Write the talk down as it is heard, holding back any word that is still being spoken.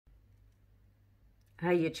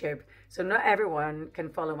Hi YouTube. So not everyone can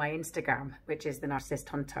follow my Instagram, which is the Narcissist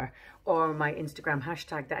Hunter, or my Instagram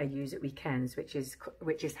hashtag that I use at weekends, which is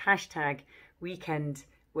hashtag weekend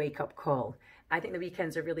wake up call. I think the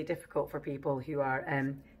weekends are really difficult for people who are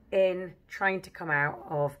trying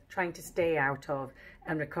to stay out of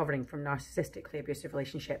and recovering from narcissistically abusive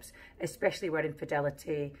relationships, especially where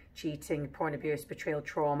infidelity, cheating, porn abuse, betrayal,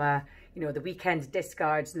 trauma, you know, the weekend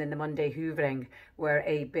discards and then the Monday hoovering were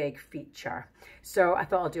a big feature. So I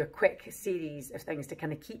thought I'll do a quick series of things to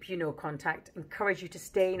kind of keep you no contact, encourage you to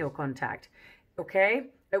stay no contact. Okay?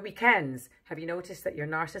 At weekends, have you noticed that your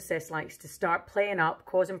narcissist likes to start playing up,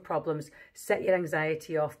 causing problems, set your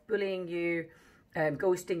anxiety off, bullying you,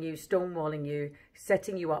 ghosting you, stonewalling you,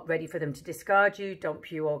 setting you up, ready for them to discard you,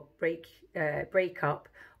 dump you, or break up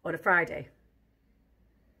on a Friday?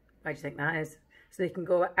 Why do you think that is? So they can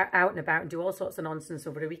go out and about and do all sorts of nonsense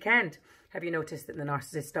over the weekend. Have you noticed that the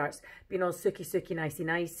narcissist starts being all sooky,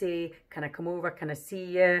 nicey, can I come over, can I see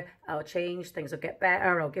you, I'll change, things will get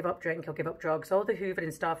better, I'll give up drink, I'll give up drugs, all the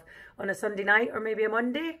hoovering stuff on a Sunday night or maybe a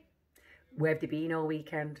Monday? Where have they been all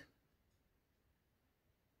weekend?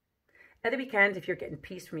 At the weekend, if you're getting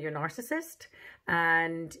peace from your narcissist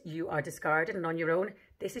and you are discarded and on your own,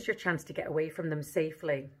 this is your chance to get away from them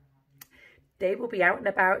safely. They will be out and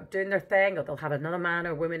about doing their thing, or they'll have another man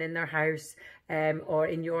or woman in their house or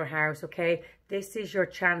in your house, okay? This is your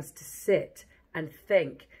chance to sit and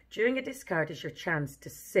think. During a discard is your chance to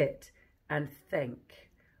sit and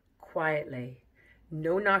think quietly.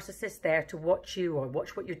 No narcissist there to watch you or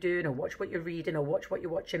watch what you're doing or watch what you're reading or watch what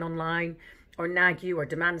you're watching online or nag you or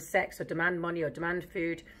demand sex or demand money or demand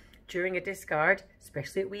food. During a discard,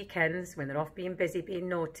 especially at weekends when they're off being busy, being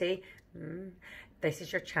naughty, this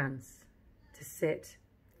is your chance to sit,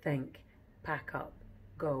 think, pack up,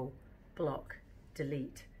 go, block,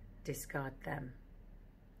 delete, discard them.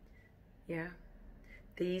 Yeah?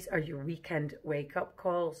 These are your weekend wake-up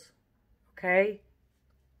calls, okay?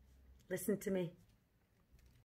 Listen to me.